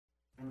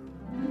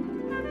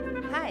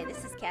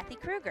This is Kathy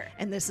Kruger.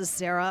 And this is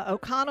Sarah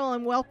O'Connell,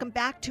 and welcome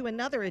back to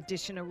another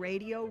edition of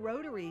Radio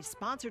Rotary,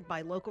 sponsored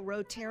by local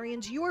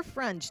Rotarians, your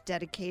friends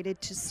dedicated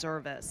to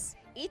service.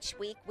 Each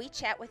week, we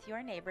chat with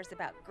your neighbors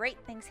about great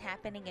things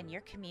happening in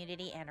your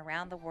community and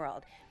around the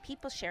world.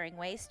 People sharing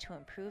ways to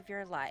improve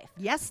your life.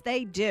 Yes,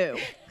 they do.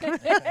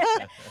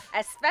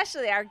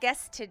 Especially our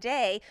guest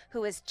today,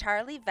 who is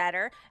Charlie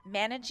Vetter,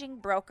 managing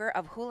broker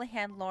of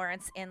Houlihan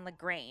Lawrence in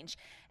LaGrange.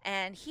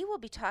 And he will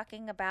be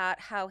talking about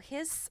how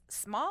his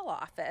small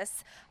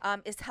office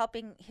is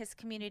helping his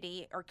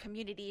community, or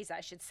communities,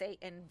 I should say,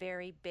 in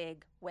very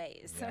big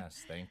ways.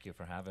 Yes, thank you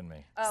for having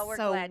me. Oh, we're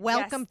so glad.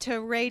 welcome Yes.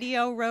 to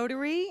Radio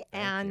Rotary.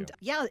 Thank And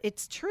yeah,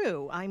 it's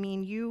true. I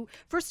mean,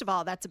 first of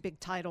all, that's a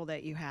big title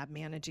that you have,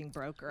 managing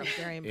broker. I'm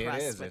very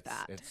impressed with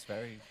that. It's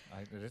very,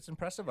 it's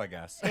impressive, I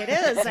guess. It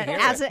is. To And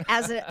hear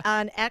as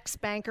an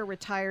ex-banker,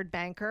 retired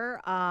banker,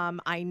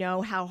 I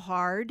know how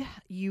hard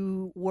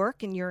you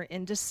work in your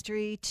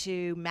industry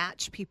to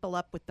match people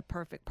up with the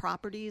perfect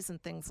properties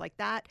and things like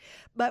that.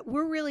 But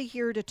we're really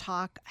here to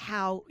talk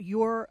how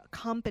your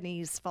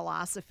company's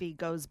philosophy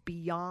goes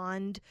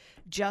beyond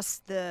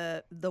just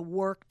the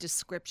work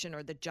description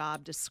or the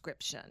job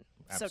description.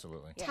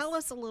 Absolutely. So tell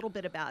us a little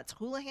bit about it's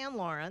Houlihan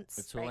Lawrence.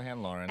 It's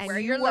Houlihan Lawrence. And Where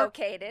you you're work-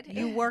 located.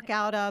 You work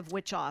out of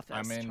which office?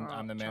 I'm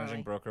the managing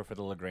Charlie? broker for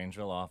the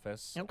LaGrangeville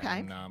office. Okay.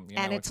 And,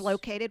 And it's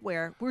located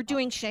where? We're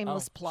doing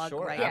shameless Oh, plug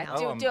sure. right Yeah,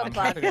 now. do a I'm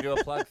plug. happy to do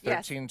a plug.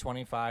 Yes.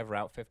 1325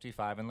 Route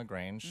 55 in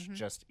LaGrange, Mm-hmm.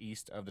 just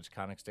east of the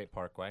Taconic State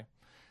Parkway.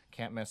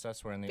 Can't miss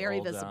us. We're in the Very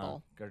old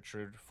visible.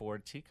 Gertrude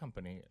Ford Tea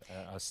Company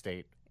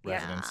estate Yeah.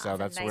 residence. So It's a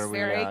that's nice, where we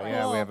very we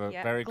have a cool,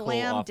 yeah. very cool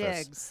Glam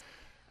office. digs.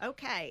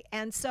 Okay,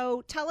 and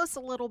so tell us a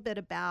little bit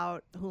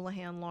about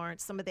Houlihan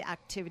Lawrence, some of the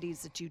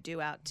activities that you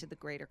do out to the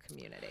greater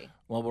community.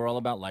 Well, we're all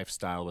about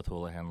lifestyle with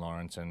Houlihan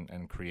Lawrence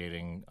and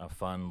creating a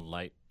fun,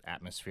 light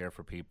atmosphere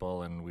for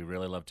people, and we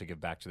really love to give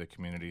back to the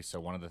community. So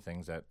one of the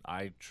things that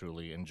I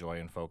truly enjoy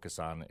and focus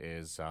on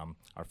is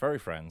our furry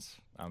friends.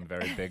 I'm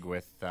very big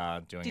with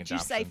doing Did adoptions. you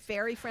say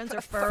fairy friends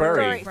or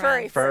Furry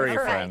Furry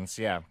friends,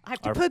 yeah. I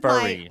have to Our put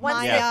furry.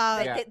 my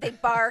yeah. They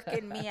bark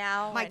and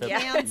meow. my and, yeah.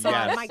 cans on,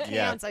 Yes, my yeah.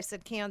 cans, I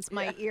said cans,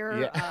 my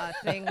ear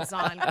things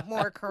on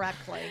more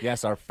correctly.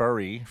 Yes, our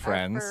furry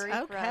friends. furry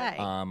Okay.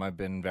 I've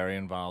been very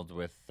involved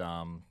with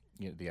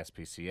the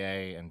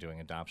SPCA and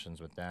doing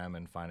adoptions with them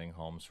and finding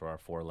homes for our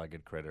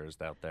four-legged critters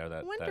out there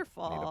that need a place to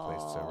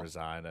Wonderful.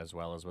 reside, as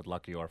well as with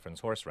Lucky Orphans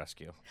Horse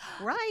Rescue.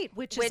 Right,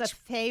 which is a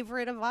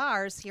favorite of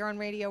ours here on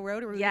Radio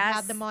Rotary. We've Yes.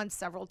 had them on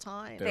several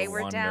times. They're They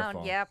were down,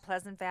 wonderful.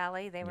 Pleasant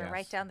Valley. They were right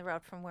Yes. down the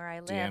road from where I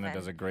live. Deanna and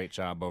does a great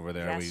job over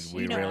there. Yes,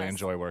 we she really does.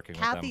 enjoy working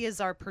with Kathy them. is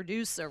our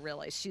producer,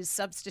 really. She's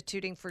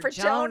substituting for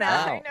Jonah.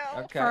 I Oh,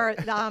 know. okay.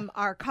 for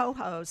our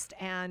co-host,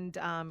 and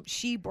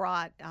she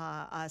brought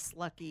us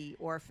Lucky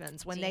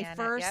Orphans when they Deanna,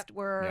 first yep.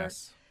 were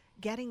Yes.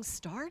 getting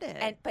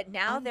started. But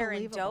now they're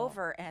in Unbelievable.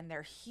 Dover and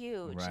they're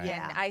huge. Right. And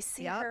Yeah. I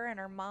see Yep. her and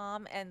her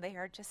mom, and they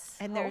are just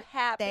so and they're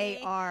happy.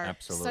 They are such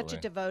Absolutely. a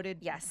devoted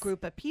Yes.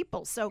 group of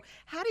people. So,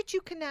 how did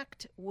you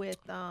connect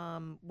with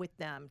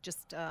them?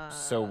 Just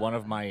So one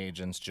of my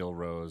agents, Jill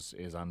Rose,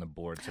 is on the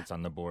board, sits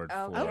on the board for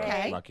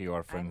Okay. Lucky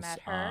Orphans. met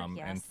her, And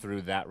yes.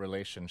 through that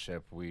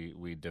relationship,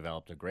 we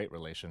developed a great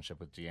relationship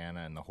with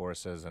Deanna and the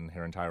horses and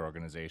her entire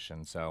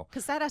organization. So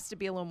because that has to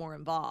be a little more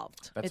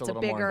involved. that's it's a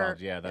little bigger, more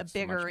involved. Yeah, that's a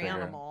bigger much bigger.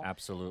 animal.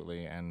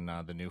 Absolutely. And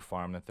the new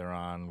farm that they're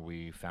on,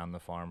 we found the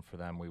farm for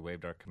them. We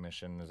waived our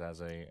commission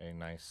as a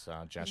nice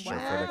gesture for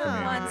the Wow.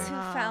 The ones who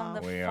community. found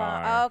the We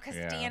farm. are, Oh, because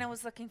yeah. Deanna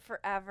was looking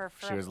forever.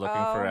 She was looking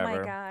Oh forever.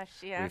 my gosh,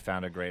 yeah. We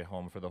found a great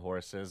home for the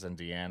horses and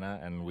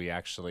Deanna, and we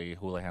actually,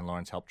 Houlihan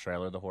Lawrence helped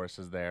trailer the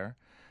horses there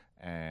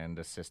and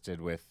assisted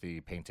with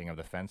the painting of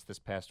the fence this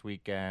past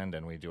weekend,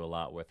 and we do a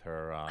lot with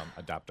her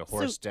Adopt a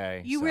Horse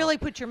Day. You So really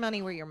put your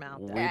money where your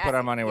mouth is. we put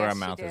our money where Yes, our you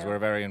mouth is. do. We're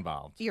very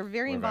involved. You're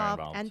very We're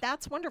involved, and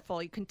that's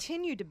wonderful. You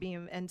continue to be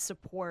and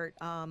support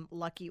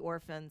Lucky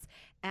Orphans,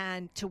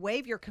 and to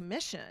waive your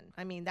commission.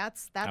 I mean,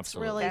 that's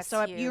Absolutely. really That's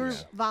so. huge. You're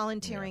Yeah.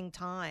 volunteering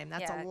time.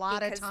 That's Yeah, a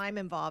lot of because time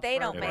involved. They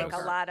for don't It make is. a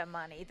lot of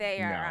money.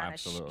 They are No, on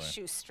absolutely. a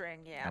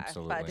shoestring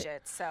Absolutely.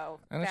 budget. So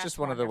And it's that's just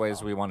one of the ways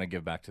wonderful. we want to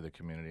give back to the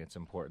community. It's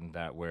important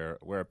that we're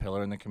a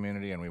pillar in the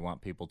community, and we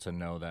want people to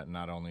know that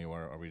not only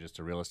are we just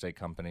a real estate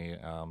company,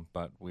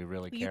 but we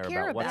really You care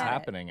care about what's about it.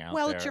 happening out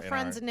Well, there. it's your in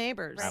friends our- and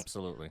neighbors.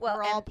 Absolutely. Well,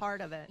 We're all and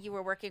part of it. You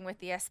were working with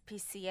the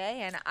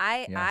SPCA, and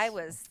I Yes.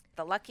 was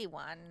the lucky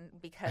one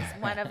because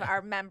one of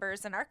our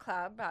members in our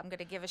club, I'm going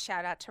to give a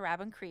shout out to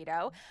Robin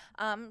Credo.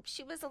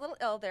 She was a little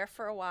ill there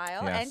for a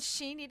while, and Yes.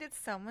 she needed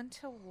someone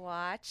to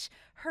watch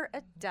her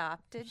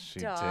adopted She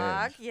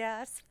dog. did.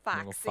 Yes, Foxy.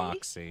 Little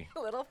Foxy.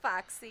 Little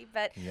Foxy,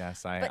 but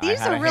Yes, I. But I These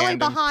had are a really hand in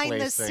behind the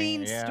placing-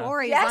 scenes yeah.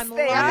 stories. Yes, I'm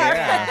they loving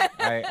are. it.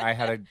 Yeah, I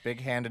had a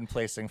big hand in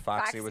placing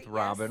Foxy with Foxy,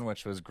 Robin, yes.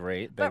 which was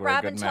great. They But were a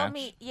Robin good told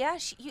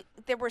match. me,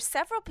 there were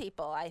several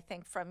people, I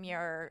think, from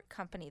your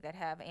company that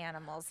have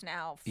animals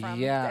now. From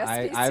Yeah,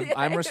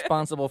 I'm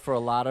responsible for a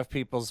lot of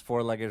people's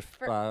four-legged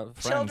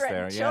friends children,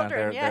 there.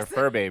 children, They're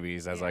fur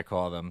babies, as I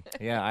call them.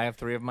 Yeah, I have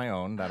 3 of my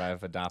own that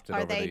I've adopted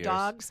over the years. Are they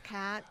dogs,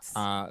 cats?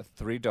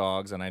 3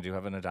 dogs, and I do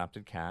have an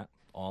adopted cat.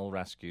 All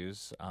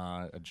rescues.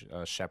 A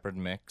shepherd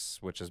mix,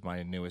 which is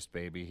my newest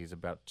baby. He's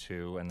about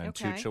 2, and then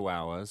 2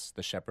 chihuahuas.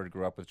 The shepherd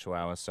grew up with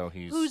chihuahuas, so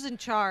he's who's in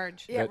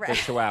charge? the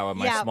chihuahua.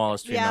 My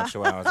smallest female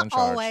chihuahua is in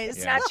charge. Always.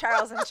 Yeah. Not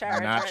Charles in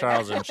charge. Not right?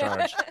 Charles in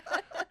charge.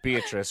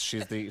 Beatrice,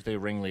 she's the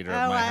ringleader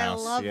of my house.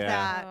 I love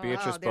that.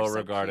 Beatrice, they're so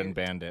Beauregard, cute. and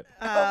Bandit.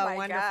 Oh, my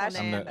wonderful gosh.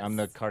 name. I'm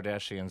the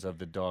Kardashians of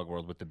the dog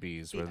world with the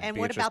bees. With And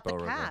what Beatrice about the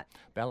Beauregard. cat?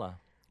 Bella.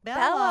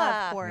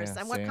 Bella, of course. Yeah,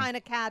 and what see? kind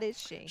of cat is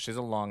she? She's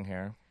a long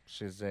hair.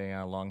 She's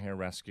a long hair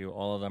rescue.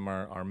 All of them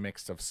are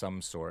mixed of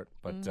some sort,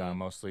 but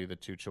mostly the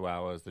 2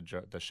 chihuahuas,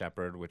 the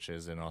shepherd, which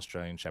is an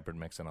Australian shepherd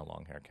mix, and a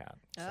long hair cat.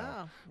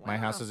 So my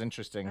house is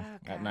interesting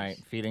at night.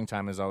 Feeding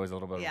time is always a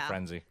little bit of a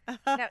frenzy.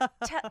 Now,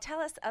 tell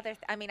us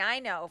I mean, I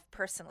know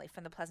personally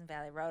from the Pleasant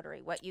Valley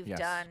Rotary what you've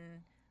done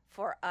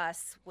for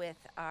us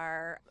with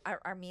our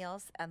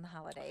meals and the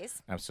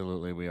holidays.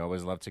 Absolutely. We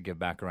always love to give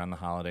back around the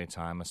holiday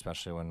time,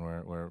 especially when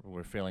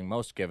we're feeling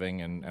most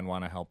giving and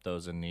want to help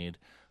those in need.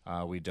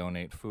 We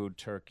donate food,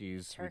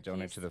 turkeys. We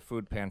donate to the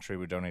food pantry.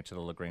 We donate to the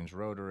LaGrange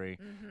Rotary.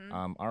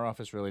 Our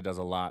office really does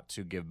a lot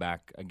to give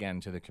back, again,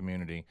 to the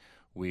community.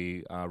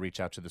 We reach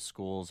out to the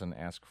schools and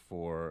ask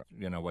for,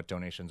 what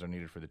donations are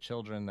needed for the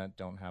children that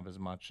don't have as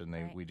much.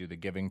 And we do the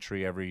Giving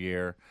Tree every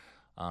year,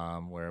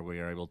 where we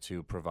are able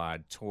to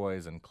provide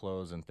toys and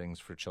clothes and things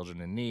for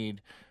children in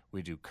need.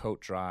 We do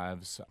coat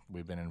drives.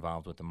 We've been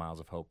involved with the Miles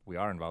of Hope. We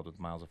are involved with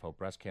the Miles of Hope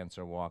Breast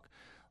Cancer Walk,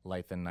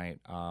 Light the Night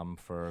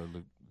for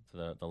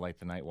the Light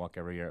the Night walk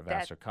every year at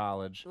Vassar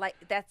College.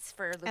 That's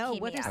for leukemia. Oh,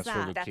 what is That's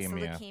that? for That's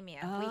leukemia. the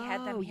leukemia. We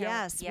had them here.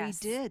 Yes, we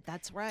did.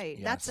 That's right.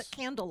 Yes. That's a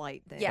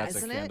candlelight thing, Yes. That's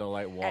isn't a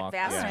candlelight At walk.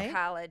 Vassar Yeah.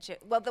 College.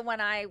 Well, the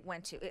one I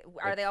went to.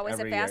 Are they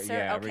always every at Vassar?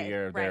 Year, yeah, okay, every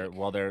year.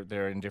 right.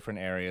 They're in different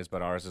areas,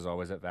 but ours is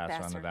always at Vassar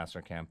on the Vassar.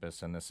 Vassar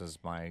campus, and this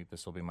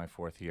will be my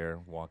 4th year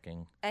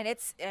walking. And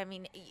it's, I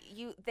mean,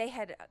 they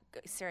had,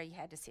 Sarah, you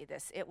had to see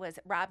this. It was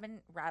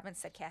Robin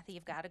said, Kathy,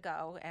 you've got to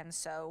go. And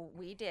so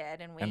we did.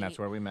 And that's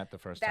where we met the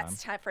first time.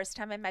 That's first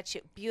time I met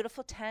you.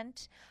 Beautiful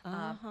tent.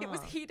 It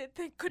was heated,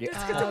 thank goodness.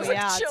 Yeah. 'Cause it was a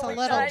it's a chilly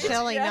little night.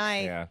 chilly Yeah.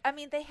 night. Yeah. I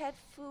mean, they had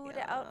food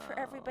out for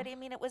everybody. I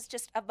mean, it was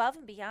just above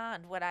and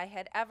beyond what I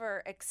had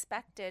ever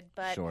expected.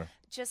 But Sure.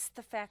 just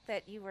the fact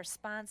that you were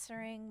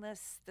sponsoring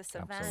this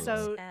event.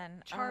 Absolutely. So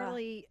and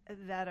Charlie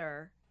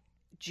Vetter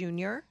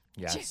Jr.,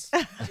 Yes.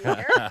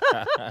 Junior.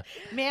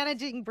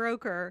 managing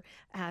broker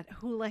at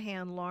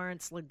Houlihan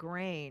Lawrence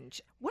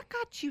LaGrange. What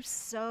got you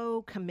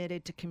so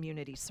committed to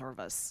community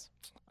service?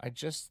 I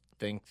just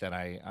think that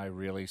I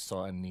really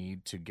saw a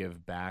need to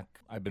give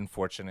back. I've been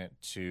fortunate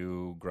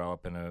to grow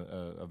up in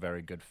a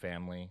very good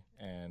family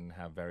and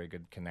have very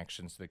good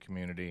connections to the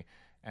community.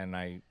 And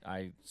I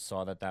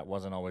saw that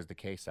wasn't always the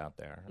case out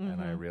there. And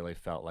I really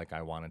felt like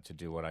I wanted to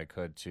do what I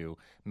could to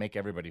make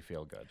everybody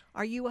feel good.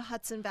 Are you a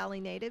Hudson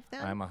Valley native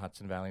then? I'm a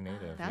Hudson Valley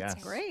native. That's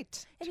yes.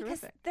 great. And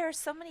because Terrific. there are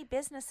so many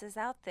businesses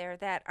out there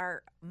that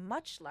are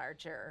much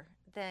larger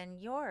than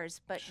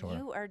yours, but Sure.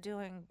 you are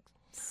doing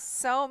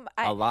so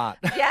A lot.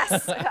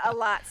 Yes, a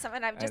lot.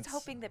 And I'm just It's-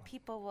 hoping that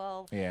people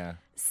will Yeah.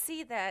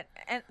 see that,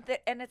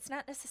 and it's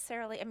not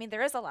necessarily. I mean,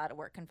 there is a lot of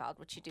work involved,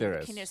 what you do There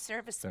with is. community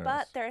service, There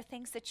but is. there are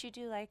things that you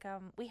do, like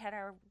we had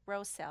our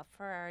rose sale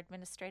for our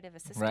administrative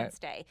assistants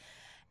day.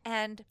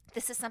 And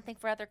this is something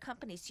for other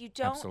companies. You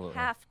don't Absolutely.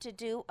 have to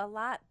do a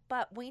lot,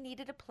 but we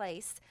needed a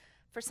place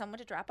for someone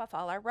to drop off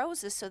all our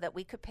roses so that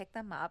we could pick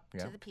them up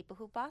Yeah. to the people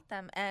who bought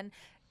them. And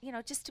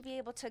just to be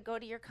able to go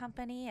to your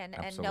company and know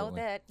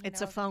Absolutely. that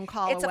It's know, a phone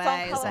call it's a away. phone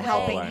It's call a away.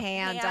 helping Away.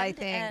 hand, I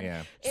think. And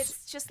Yeah.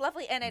 it's just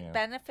lovely, and it Yeah.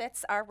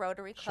 benefits our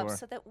Rotary Club Sure.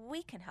 so that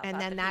we can help And out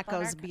then the that people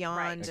in goes our beyond.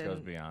 Right. It goes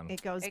and beyond.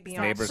 It goes Exactly.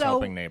 beyond. Neighbors So,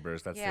 helping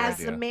neighbors. That's Yeah. as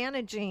the the idea.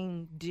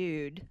 managing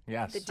dude,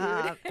 Yes. The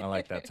dude. I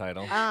like that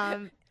title.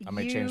 I I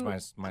may change my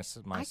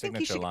think you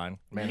signature should line.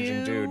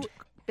 Managing dude.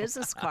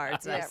 business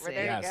cards. I Yeah, see.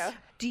 there Yes. you go.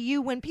 Do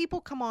you, when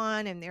people come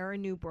on and they're a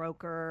new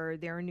broker,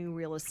 they're a new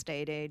real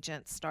estate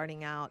agent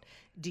starting out,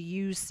 do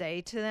you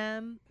say to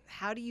them,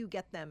 how do you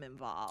get them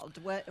involved?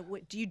 What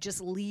do you just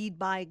lead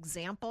by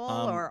example,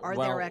 or are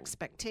well, there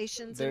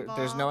expectations involved?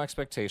 There's no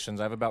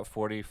expectations. I have about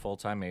 40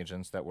 full-time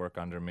agents that work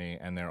under me,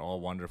 and they're all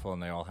wonderful,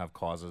 and they all have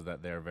causes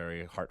that they're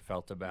very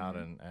heartfelt about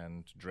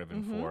and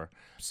driven for.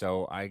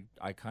 So I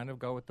kind of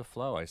go with the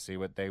flow. I see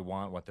what they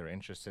want, what they're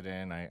interested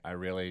in. I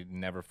really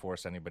never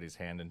force anybody's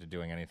hand into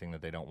doing anything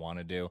that they don't want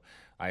to do.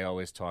 I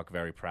always talk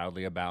very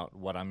proudly about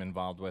what I'm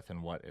involved with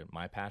and what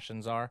my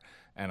passions are,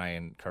 and I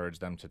encourage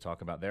them to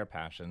talk about their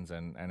passions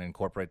and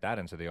incorporate that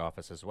into the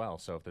office as well.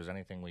 So if there's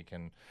anything we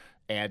can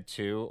add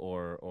to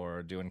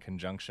or do in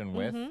conjunction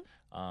with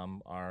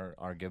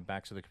our give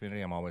back to the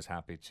community, I'm always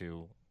happy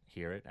to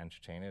hear it,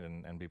 entertain it,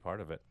 and be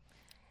part of it.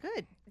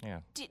 Good.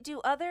 Yeah.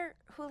 Do other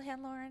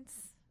Houlihan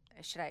Lawrence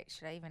Should I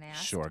even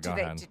ask? Sure, go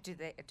ahead.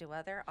 Do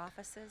other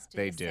offices do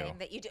They the do. same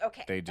that you do?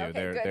 Okay. They do. Okay,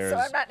 good. There's, so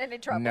I'm not in any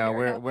trouble. No,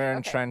 here, we're Okay.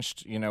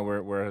 entrenched.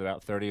 We're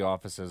about 30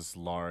 offices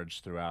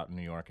large throughout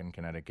New York and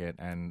Connecticut,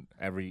 and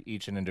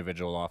each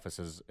individual office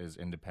is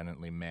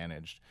independently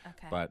managed.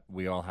 Okay. But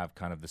we all have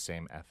kind of the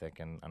same ethic,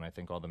 and I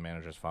think all the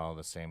managers follow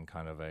the same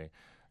kind of a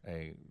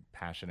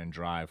passion and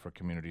drive for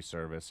community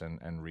service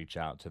and reach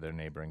out to their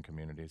neighboring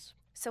communities.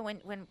 So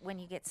when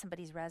you get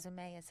somebody's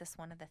resume, is this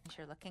one of the things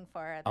you're looking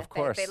for? Of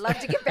course. They love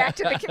to give back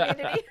to the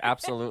community.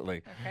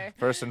 Absolutely. Okay.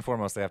 First and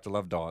foremost, they have to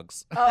love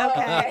dogs. Oh,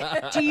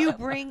 okay. Do you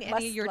bring any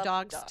Must of your love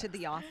dogs dogs. to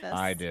the office?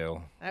 I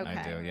do. Okay.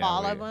 I do. Yeah,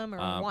 All of them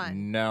or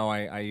one? No,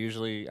 I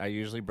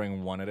usually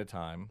bring one at a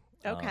time.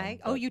 Okay.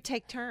 But you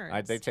take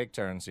turns. they take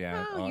turns,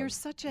 yeah. Oh, you're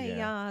such a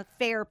yeah.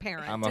 fair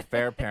parent. I'm a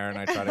fair parent.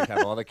 I try to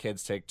have all the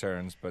kids take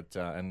turns, but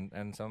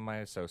and some of my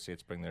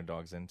associates bring their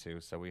dogs in too.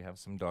 So we have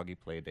some doggy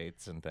play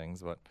dates and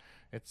things, but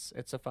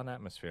it's a fun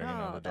atmosphere.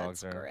 Oh, the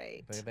dogs that's are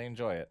great. They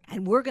enjoy it.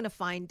 And we're going to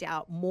find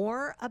out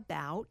more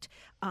about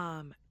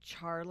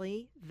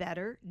Charlie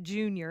Vetter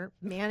Jr.,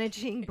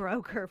 managing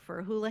broker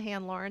for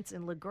Houlihan Lawrence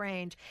in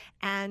LaGrange,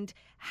 and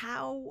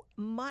how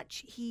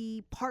much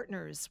he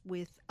partners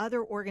with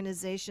other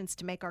organizations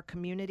to make our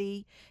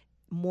community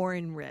more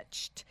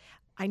enriched.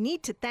 I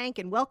need to thank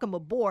and welcome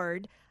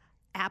aboard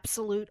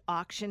Absolute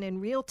Auction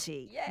and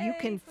Realty. Yay. You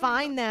can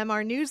find them,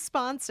 our new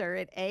sponsor,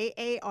 at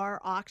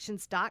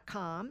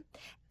aarauctions.com.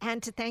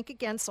 And to thank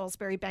again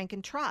Salisbury Bank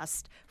and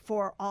Trust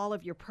for all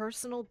of your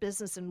personal,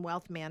 business, and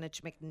wealth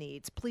management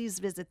needs. Please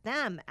visit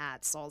them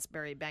at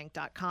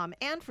salisburybank.com.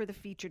 And for the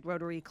featured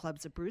Rotary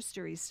Clubs of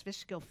Brewster, East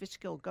Fishkill,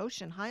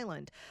 Goshen,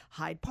 Highland,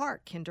 Hyde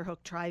Park,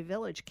 Kinderhook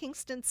Tri-Village,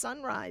 Kingston,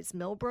 Sunrise,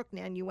 Millbrook,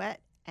 Nanuet,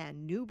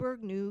 and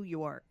Newburgh, New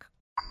York.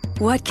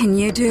 What can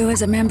you do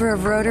as a member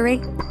of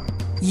Rotary?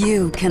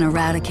 You can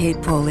eradicate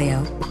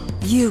polio.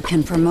 You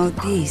can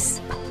promote peace.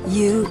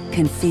 You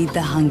can feed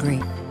the hungry.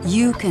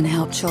 You can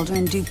help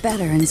children do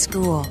better in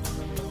school.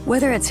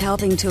 Whether it's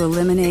helping to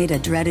eliminate a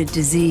dreaded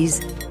disease,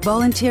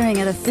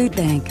 volunteering at a food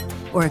bank,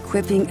 or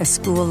equipping a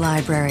school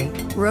library,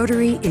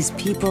 Rotary is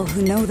people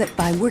who know that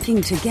by working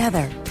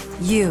together,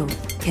 you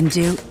can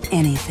do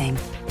anything.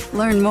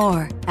 Learn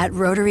more at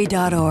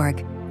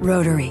Rotary.org.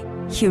 Rotary.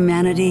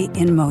 Humanity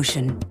in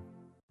motion.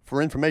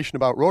 For information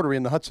about Rotary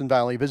in the Hudson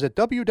Valley, visit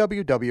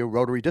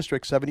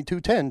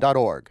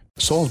www.rotarydistrict7210.org.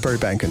 Salisbury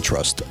Bank and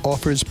Trust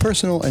offers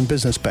personal and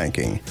business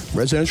banking,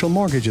 residential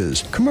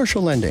mortgages,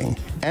 commercial lending,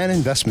 and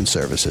investment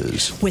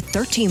services. With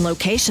 13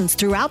 locations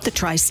throughout the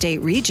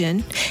tri-state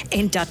region,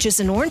 in Dutchess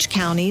and Orange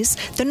counties,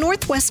 the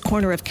northwest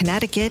corner of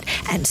Connecticut,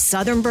 and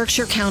southern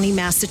Berkshire County,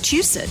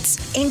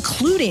 Massachusetts,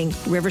 including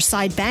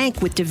Riverside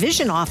Bank with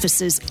division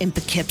offices in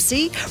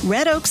Poughkeepsie,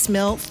 Red Oaks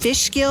Mill,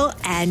 Fishkill,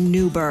 and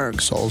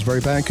Newburgh.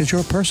 Salisbury Bank is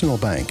your personal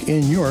bank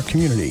in your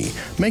community,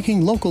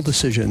 making local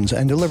decisions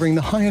and delivering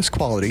the highest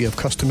quality of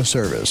customer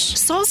service.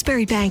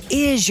 Salisbury Bank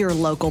is your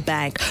local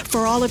bank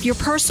for all of your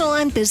personal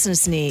and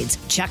business needs.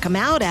 Check them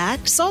out at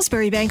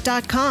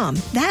salisburybank.com.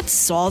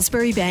 That's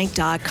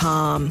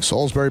salisburybank.com.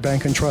 Salisbury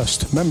Bank and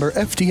Trust, member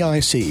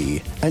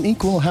FDIC, an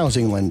equal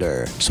housing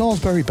lender.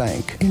 Salisbury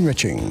Bank,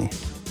 enriching.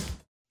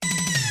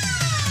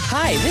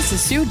 Hi, this is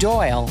Sue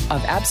Doyle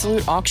of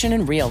Absolute Auction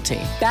and Realty.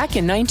 Back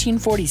in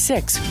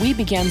 1946, we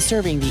began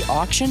serving the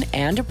auction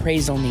and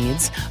appraisal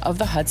needs of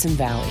the Hudson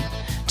Valley.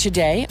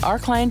 Today, our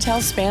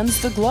clientele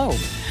spans the globe,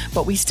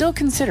 but we still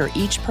consider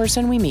each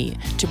person we meet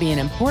to be an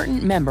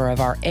important member of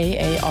our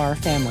AAR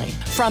family.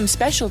 From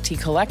specialty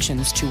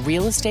collections to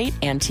real estate,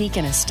 antique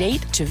and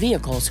estate to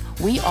vehicles,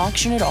 we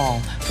auction it all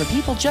for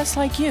people just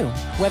like you.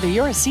 Whether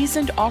you're a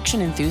seasoned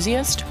auction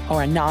enthusiast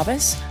or a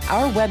novice,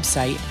 our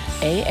website,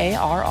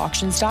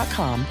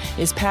 aarauctions.com,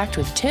 is packed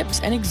with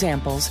tips and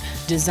examples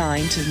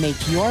designed to make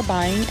your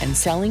buying and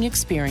selling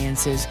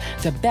experiences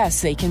the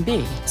best they can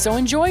be. So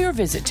enjoy your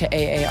visit to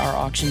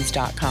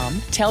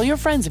aarauctions.com, tell your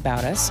friends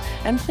about us,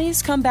 and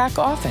please come back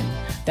often.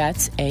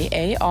 That's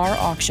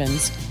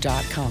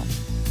aarauctions.com.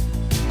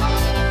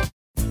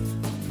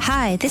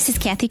 Hi, this is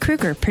Kathy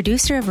Kruger,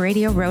 producer of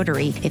Radio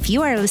Rotary. If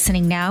you are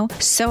listening now,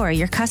 so are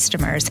your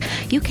customers.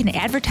 You can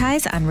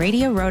advertise on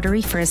Radio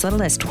Rotary for as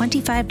little as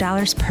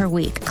 $25 per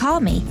week. Call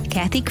me,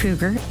 Kathy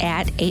Kruger,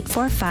 at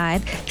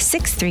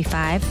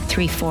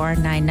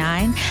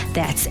 845-635-3499.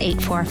 That's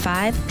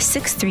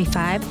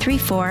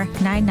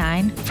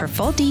 845-635-3499 for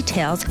full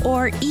details,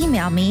 or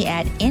email me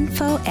at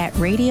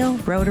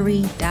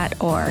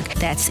info@radiorotary.org.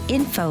 That's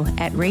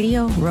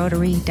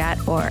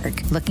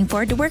info@radiorotary.org. Looking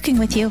forward to working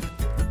with you.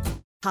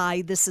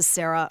 Hi, this is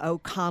Sarah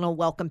O'Connell.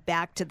 Welcome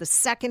back to the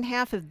second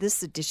half of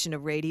this edition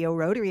of Radio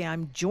Rotary.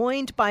 I'm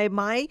joined by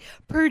my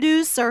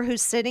producer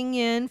who's sitting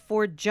in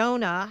for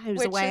Jonah,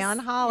 who's away on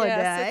holiday.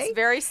 Yes, it's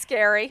very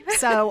scary.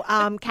 So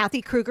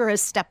Kathy Kruger has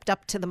stepped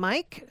up to the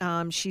mic.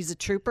 She's a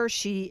trooper.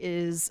 She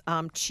is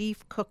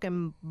chief cook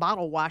and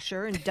bottle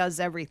washer and does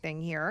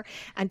everything here.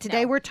 And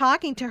today we're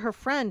talking to her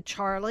friend,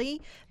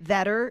 Charlie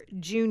Vetter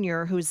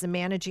Jr., who's the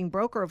managing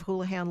broker of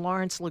Houlihan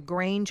Lawrence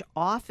LaGrange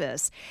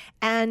office.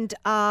 And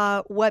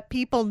what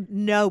people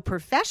know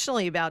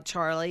professionally about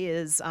Charlie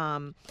is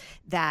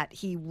that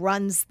he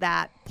runs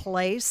that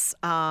place.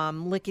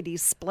 Lickety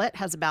Split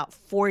has about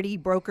 40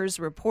 brokers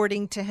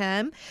reporting to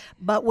him.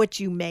 But what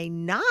you may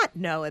not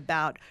know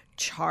about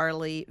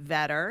Charlie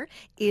Vetter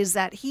is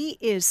that he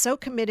is so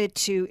committed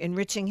to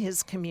enriching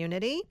his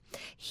community.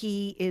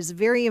 He is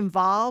very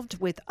involved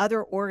with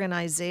other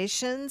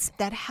organizations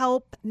that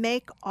help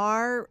make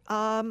our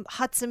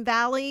Hudson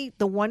Valley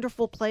the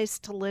wonderful place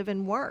to live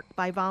and work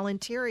by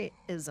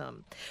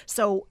volunteerism.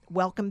 So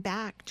welcome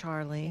back,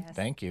 Charlie. Yes.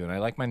 Thank you. And I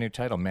like my new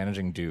title,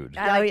 Managing Dude.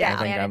 I like yeah. that,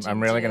 I think Managing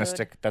I'm really going to Dude.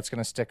 stick. That's going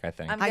to stick, I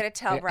think. I'm going to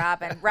tell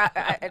Robin.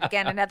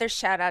 Again, another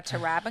shout out to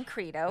Robin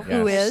Credo.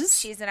 Who is?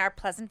 She's in our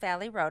Pleasant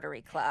Valley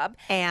Rotary Club.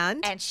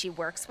 And she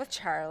works with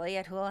Charlie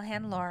at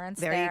Houlihan Lawrence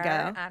There you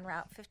go. on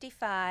Route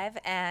 55.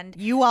 And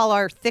you all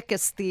are thick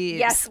as thieves.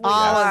 Yes, we all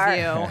are. of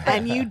you.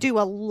 And you do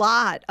a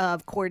lot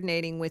of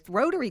coordinating with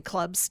Rotary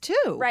clubs too.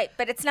 right,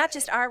 but it's not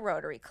just our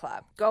Rotary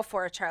Club. Go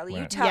for it, Charlie.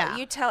 You Right. tell Yeah.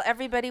 you tell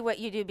everybody what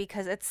you do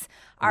because it's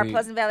our We-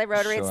 Pleasant Valley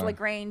Rotary. It's sure.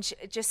 LaGrange.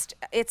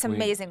 It's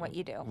amazing what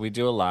you do. We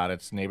do a lot.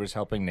 It's neighbors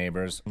helping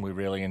neighbors. We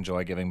really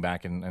enjoy giving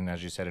back and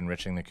as you said,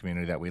 enriching the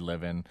community that we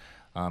live in.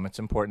 It's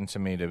important to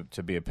me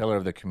to be a pillar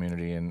of the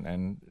community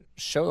and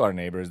show our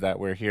neighbors that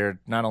we're here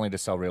not only to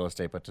sell real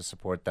estate, but to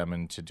support them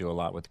and to do a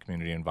lot with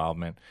community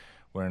involvement.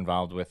 We're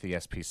involved with the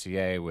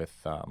SPCA,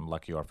 with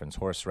Lucky Orphans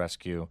Horse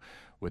Rescue,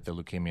 with the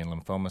Leukemia and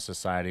Lymphoma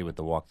Society, with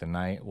the Light the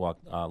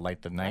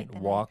Night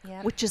Walk.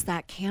 Yeah. Which is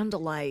that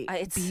candlelight,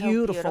 It's so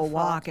beautiful beautiful.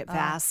 walk at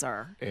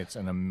Vassar. It's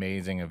an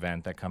amazing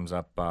event that comes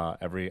up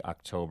every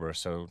October.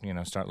 So,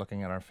 start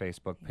looking at our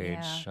Facebook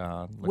page.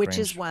 Which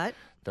is LaGrange- what?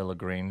 The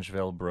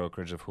LaGrangeville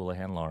brokerage of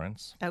Houlihan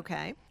Lawrence.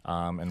 Okay.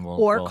 And Or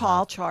we'll call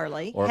have-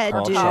 Charlie. Or Head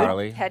call dude.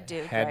 Charlie. Head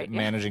dude, Head right.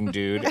 managing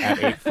dude at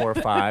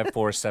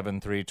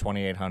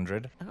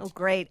 845-473-2800. Oh,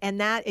 great.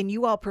 And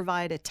you all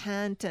provide a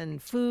tent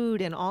and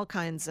food and all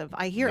kinds of,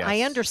 I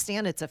Yes.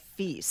 understand it's a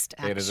feast,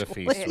 actually. It is a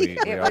feast. We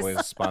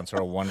always sponsor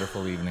a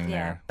wonderful evening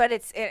Yeah, there. but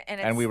it's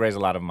And we raise a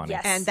lot of money.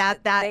 Yes. And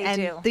that They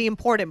and do. the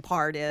important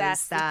part is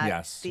That's the- that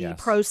Yes, the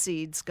yes.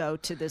 proceeds go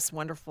to this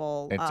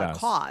wonderful It does.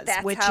 cause,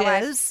 That's which how I-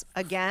 is,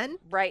 again,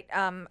 right.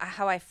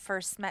 How I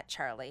first met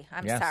Charlie.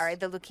 I'm Yes. sorry,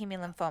 the leukemia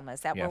lymphoma.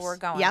 Is that where Yes. we're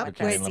going? Yep, with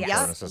Leukemia this? and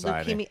Yes. Lymphoma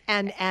Society.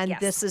 leukemia, and Yes.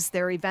 this is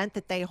their event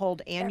that they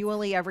hold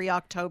annually every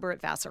October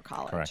at Vassar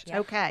College. Correct. Yeah.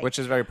 Okay. Which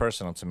is very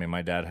personal to me.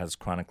 My dad has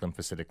chronic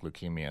lymphocytic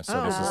leukemia,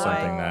 so this is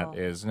something that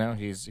is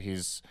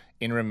he's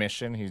in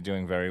remission. He's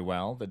doing very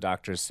well. The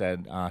doctors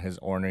said his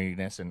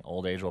orneriness and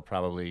old age will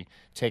probably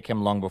take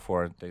him long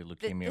before the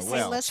leukemia This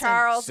will. is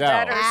Charles So-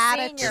 Vetter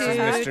Attitude. This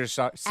Senior. is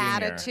Mr. Senior,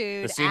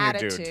 Attitude, the senior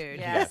attitude. dude.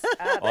 Yes.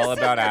 All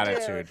about senior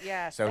dude, attitude.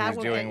 yes. So That he's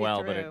will doing get you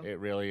well, but through. it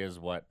really is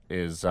what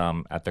is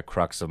at the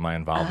crux of my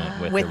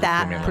involvement with with the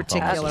that Leukemia and Lymphoma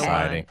particular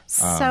Society.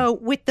 one. So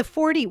with the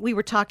 40, we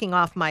were talking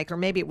off mic, or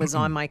maybe it was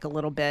on mic a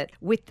little bit,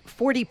 with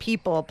 40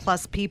 people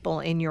plus people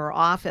in your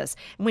office.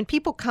 And when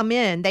people come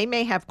in, they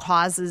may have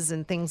causes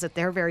and things that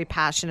they're very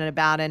passionate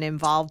about and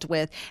involved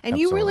with. And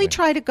you really Absolutely.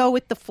 try to go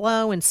with the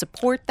flow and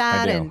support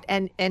that. do.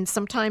 And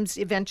sometimes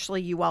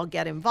eventually you all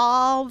get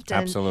involved.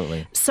 And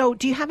Absolutely. So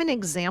do you have an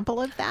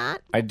example of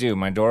that? I do.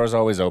 My door is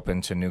always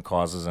open to new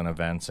causes and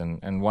events.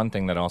 And one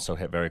thing that also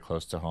hit very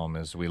close to home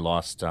is we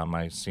lost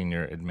my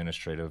senior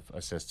administrative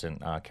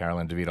assistant,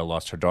 Carolyn DeVito,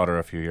 lost her daughter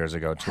a few years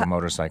ago to a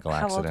motorcycle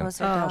How accident. old was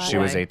her daughter? She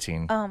was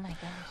 18. Oh my gosh.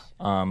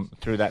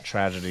 Through that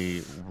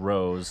tragedy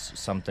rose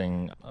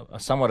something,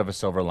 somewhat of a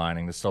silver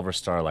lining, the Silver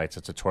Starlights.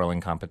 It's a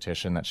twirling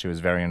competition that she was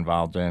very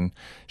involved in.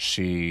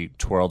 She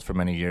twirled for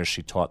many years.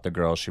 She taught the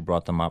girls. She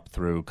brought them up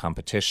through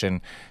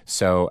competition.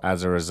 So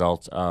as a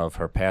result of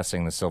her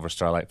passing, the Silver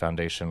Starlight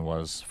Foundation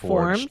was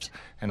forged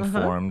and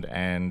formed.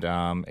 And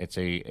it's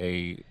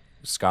a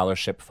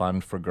scholarship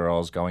fund for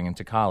girls going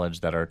into college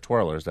that are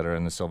twirlers, that are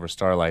in the Silver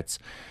Starlights.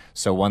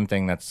 So one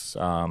thing that's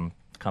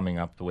coming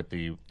up with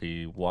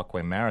the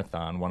Walkway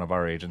Marathon, one of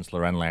our agents,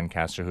 Loren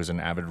Lancaster, who's an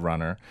avid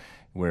runner,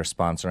 we're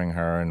sponsoring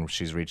her, and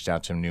she's reached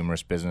out to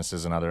numerous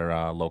businesses and other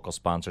local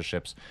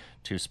sponsorships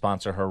to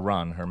sponsor her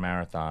run, her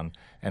marathon,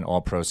 and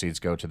all proceeds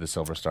go to the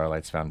Silver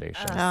Starlights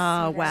Foundation.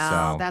 Oh,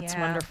 wow. So- That's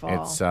Yeah.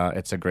 wonderful.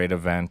 It's a great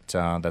event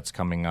that's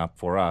coming up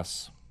for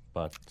us,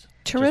 but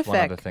Terrific. just one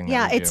other thing that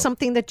Yeah, we it's do.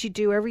 something that you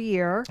do every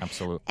year.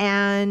 Absolutely.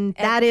 And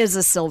that is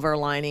a silver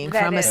lining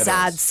That from a is.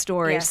 sad It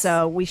story. Yes.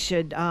 So we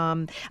should,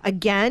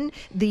 again,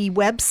 the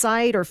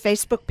website or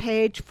Facebook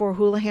page for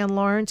Houlihan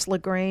Lawrence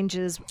LaGrange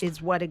is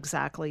what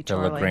exactly, The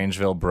Charlie?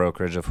 LaGrangeville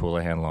brokerage of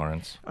Houlihan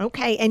Lawrence.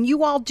 Okay, and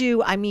you all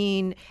do, I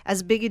mean,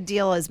 as big a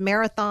deal as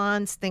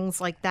marathons, things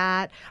like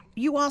that.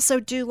 You also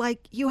do, like,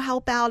 you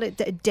help out at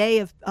a day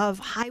of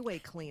highway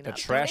cleanup.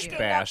 The trash don't you?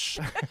 bash.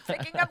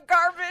 Picking up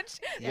garbage.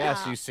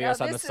 Yes, you see No,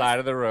 us on the this side is-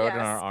 of the road in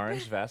yes. our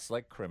orange vests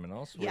like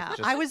criminals. with Yeah,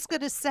 just I was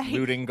going to say,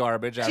 looting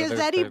garbage out of does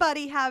the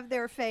anybody have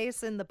their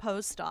face in the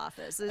post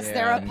office? Is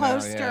there a no,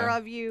 poster yeah.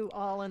 of you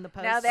all in the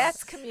post Now office?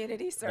 that's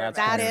community service. That's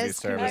That community is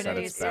service at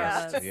community its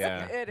best. service.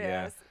 Yeah, It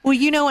yeah. is.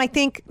 Well, I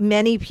think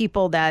many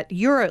people that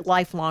you're a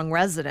lifelong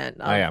resident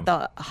I am. of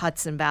the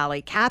Hudson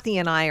Valley. Kathy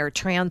and I are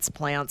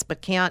transplants,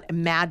 but can't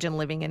imagine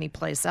living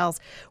anyplace else.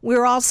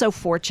 We're also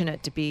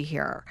fortunate to be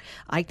here.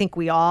 I think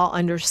we all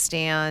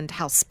understand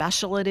how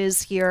special it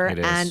is here. It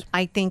is. And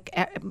I think,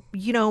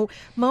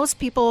 most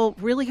people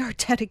really are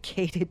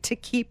dedicated to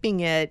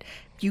keeping it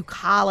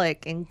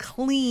bucolic and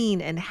clean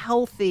and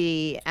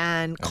healthy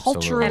and Absolutely.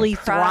 culturally And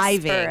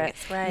thriving.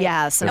 prosperous, right.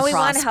 Yes, And we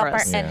want to help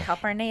prosperous.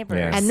 help our neighbors.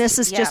 Yes. And this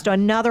is Yeah. just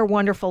another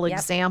wonderful Yep.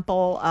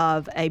 example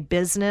of a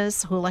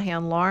business,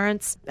 Houlihan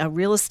Lawrence, a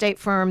real estate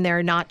firm.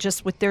 They're not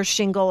just with their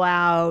shingle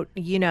out,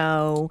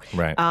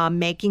 Right.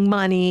 making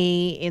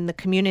money in the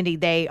community.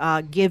 They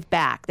give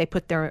back. They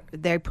put their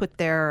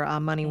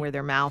money where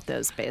their mouth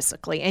is,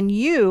 basically. And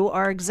you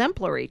are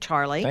exemplary,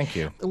 Charlie. Thank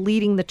you.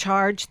 Leading the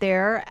charge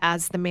there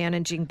as the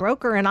managing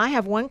broker. And I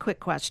have one quick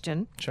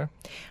question. Sure.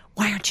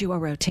 Why aren't you a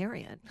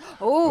Rotarian?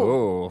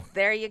 Ooh.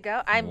 There you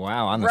go. I'm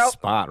Wow, on the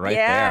spot right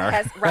yeah,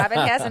 there. Robin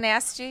hasn't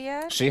asked you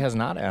yet? She has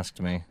not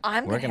asked me.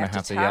 We're gonna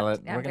have to yell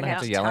at. We're gonna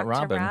have to yell at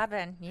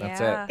Robin. Yeah.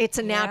 That's it. It's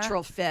a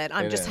natural fit.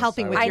 I'm It just is.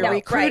 helping with I your know, right.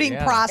 recruiting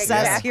Yeah.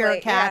 process here,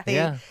 Exactly, yeah. Kathy.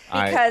 Yeah.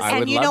 Because- I And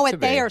would you love know to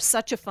what? They be. are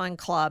such a fun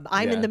club.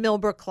 I'm in Yeah. the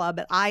Millbrook Club,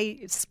 and I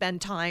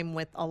spend time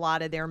with a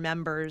lot of their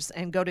members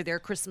and go to their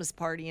Christmas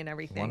party and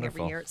everything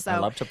Wonderful. every year. So I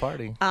love to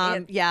party.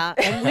 yeah,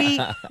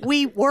 and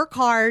we work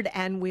hard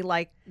and we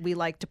like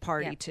to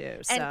party Yeah. too.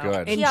 And So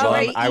Good. He enjoy Well,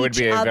 already- I would each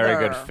be a very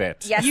good other.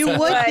 fit. Yes, You he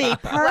would be Well,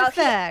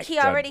 perfect. he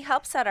already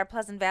helps out our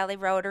Pleasant Valley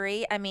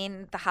Rotary. I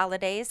mean, the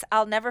holidays.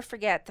 I'll never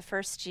forget the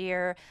first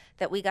year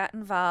that we got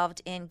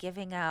involved in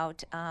giving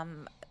out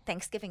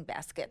Thanksgiving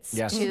baskets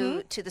Yes.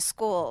 to the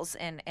schools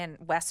in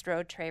West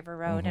Road, Traver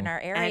Road in our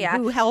And area.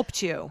 who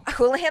helped you?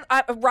 Houlihan,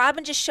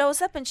 Robin just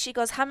shows up and she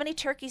goes, "How many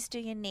turkeys do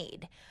you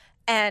need?"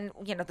 And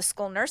the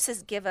school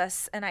nurses give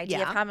us an idea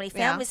Yeah, of how many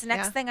yeah, families. The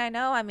next yeah. thing I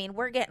know, I mean,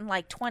 we're getting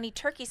like 20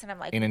 turkeys, and I'm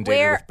like, Inundated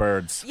where? with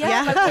birds. Yeah,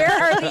 Yeah. but where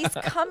are these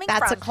coming from?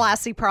 That's a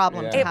classy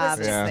problem to It have.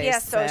 was Yeah. just, as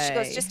yeah. they So she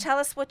goes, say. just tell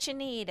us what you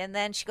need, and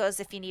then she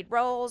goes, if you need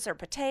rolls or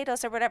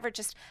potatoes or whatever,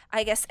 just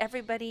I guess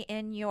everybody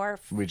in your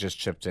We just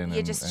chipped in. you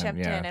and, just and, chipped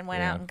yeah, in and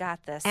went yeah. out and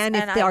got this. And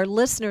if I- our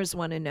listeners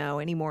want to know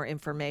any more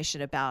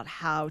information about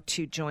how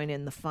to join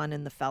in the fun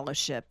and the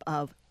fellowship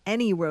of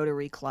any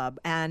Rotary Club,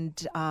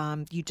 and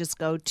you just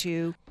go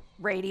to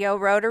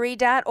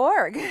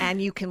RadioRotary.org.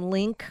 and you can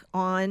link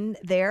on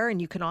there,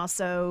 and you can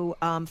also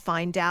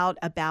find out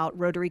about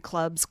Rotary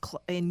Clubs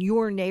in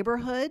your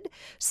neighborhood,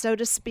 so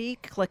to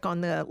speak. Click on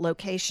the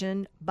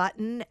location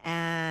button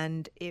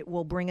and it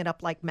will bring it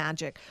up like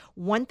magic.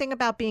 One thing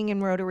about being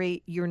in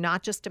Rotary, you're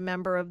not just a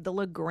member of the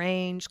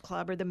LaGrange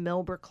Club or the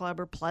Millbrook Club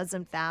or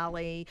Pleasant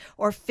Valley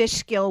or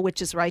Fishkill,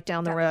 which is right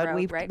down the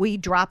road. Right. We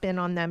drop in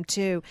on them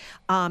too.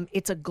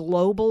 It's a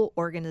global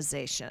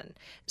organization,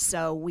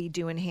 so we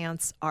do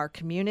enhance our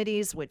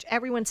communities, which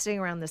everyone sitting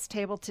around this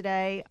table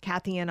today.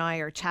 Kathy and I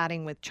are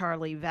chatting with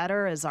Charlie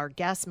Vetter as our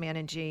guest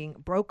managing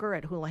broker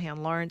at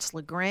Houlihan Lawrence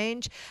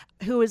LaGrange,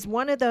 who is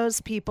one of those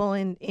people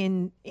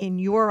in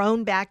your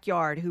own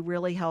backyard who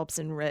really helps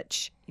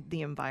enrich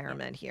the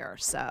environment here.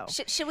 So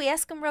Should we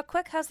ask him real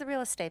quick? How's the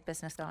real estate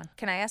business going?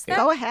 Can I ask that?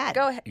 Go ahead.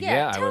 Go ahead.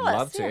 Yeah, I tell would us.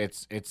 love to. Yeah.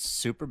 It's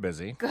super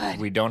busy. Good.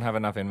 We don't have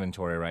enough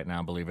inventory right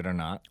now, believe it or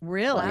not.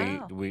 really,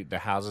 Wow. We the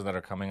houses that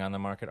are coming on the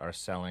market are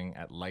selling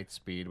at light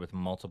speed with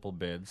multiple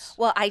bids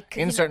Well,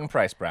 in certain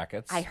price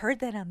brackets. I heard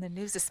that on the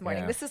news this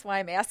morning. Yeah. This is why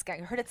I'm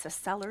asking. I heard it's a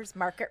seller's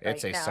market right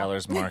It's a now.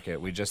 seller's market.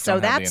 We just so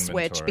don't have that the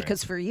switched inventory.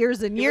 because for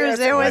years and Years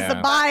years it was the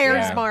Yeah.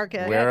 buyer's Yeah.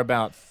 market. We're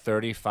about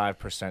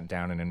 35%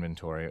 down in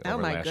inventory Oh,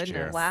 over my last year.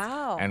 goodness.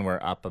 Wow. And we're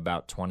up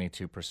about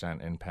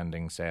 22% in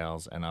pending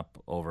sales and up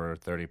over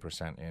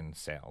 30% in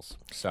sales.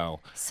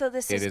 So So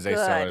this it is is good. a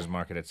seller's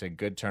market. It's a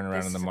good turnaround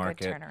This in the is a good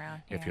market.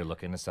 turnaround, If yeah. you're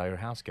looking to sell your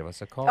house, give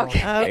us a call.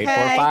 Okay.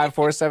 Okay.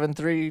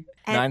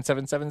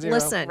 845-473-9770.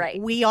 Listen, Right.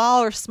 we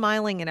all are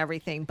smiling and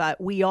everything, but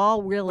we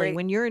all really, Right.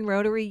 when you're in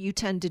Rotary, you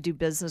tend to do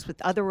business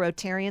with other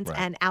Rotarians. Right.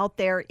 And out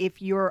there,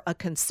 if you're a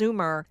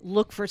consumer,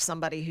 look for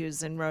somebody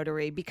who's in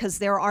Rotary because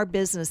there are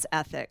business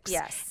ethics.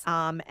 Yes.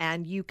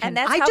 And you can. And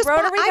that's I how just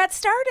bought- Rotary got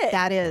started.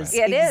 That is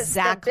It is.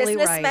 exactly The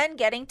businessmen right.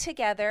 getting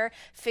together,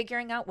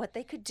 figuring out what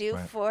they could do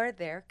Right. for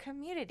their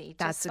community.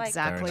 That's just like,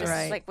 exactly just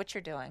right. like what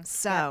you're doing.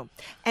 So,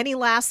 any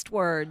last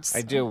words?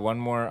 I do. One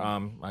more,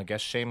 I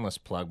guess, shameless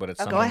plug, but it's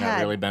Go something that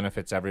ahead. really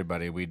benefits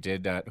everybody. We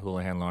did at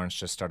Houlihan Lawrence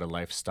just start a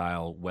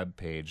lifestyle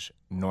webpage,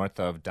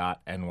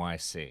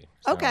 northof.nyc.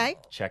 So Okay.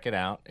 check it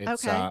out.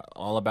 It's Okay.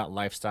 all about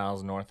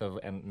lifestyles north of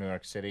New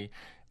York City.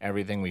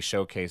 Everything. We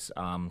showcase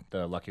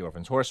the Lucky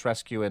Orphans Horse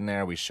Rescue in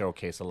there. We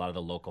showcase a lot of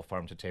the local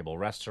farm-to-table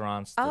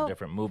restaurants, the Oh,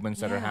 different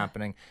movements that are yeah.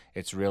 happening.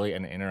 It's really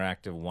an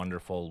interactive,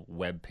 wonderful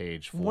web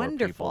page for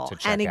Wonderful. people to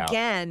check And out.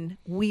 again,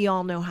 we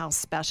all know how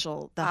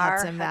special the Our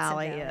Hudson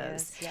Valley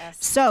is. is. Yes.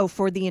 So,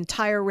 for the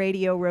entire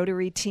Radio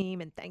Rotary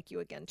team, and thank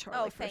you again,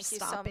 Charlie, for thank you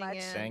so stopping much.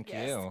 in. Thank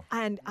Yes. you.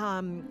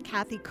 And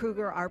Kathy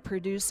Kruger, our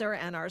producer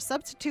and our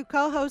substitute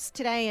co-host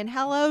today. And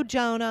hello,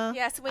 Jonah.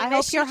 Yes, we I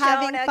miss hope you're you,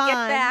 having Jonah. fun.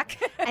 Get back.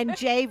 And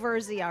Jay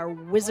Verzi Kathy, our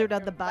wizard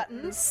of the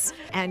buttons,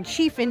 and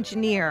chief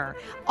engineer.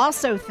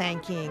 Also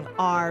thanking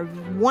our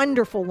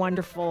wonderful,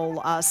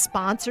 wonderful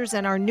sponsors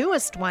and our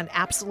newest one,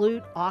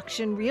 Absolute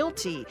Auction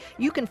Realty.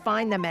 You can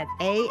find them at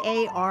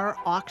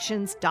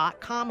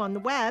aarauctions.com on the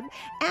web,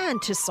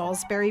 and to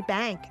Salisbury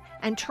Bank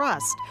and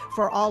Trust.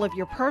 For all of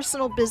your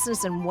personal,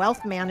 business, and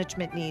wealth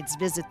management needs,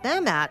 visit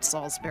them at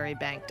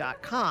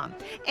salisburybank.com.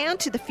 And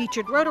to the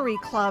featured Rotary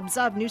Clubs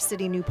of New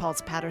City, New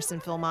Paltz,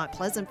 Patterson, Philmont,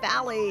 Pleasant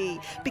Valley,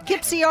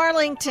 Poughkeepsie,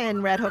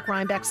 Arlington, Red Hook,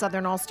 Rhinebeck,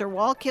 Southern Ulster,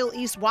 Wallkill,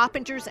 East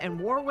Wappingers, and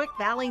Warwick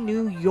Valley,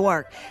 New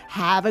York.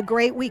 Have a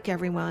great week,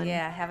 everyone.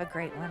 Yeah, have a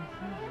great one.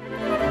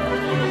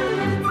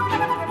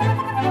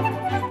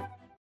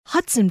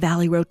 Hudson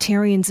Valley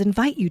Rotarians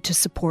invite you to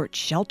support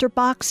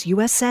ShelterBox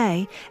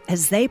USA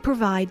as they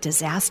provide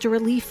disaster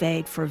relief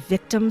aid for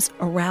victims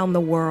around the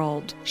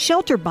world.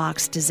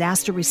 ShelterBox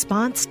disaster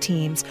response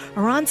teams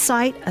are on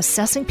site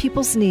assessing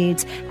people's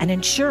needs and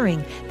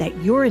ensuring that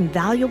your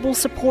invaluable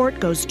support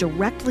goes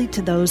directly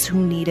to those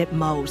who need it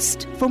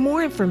most. For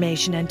more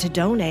information and to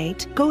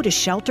donate, go to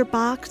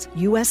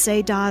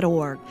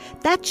shelterboxusa.org.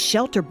 That's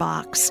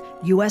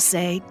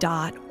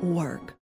shelterboxusa.org.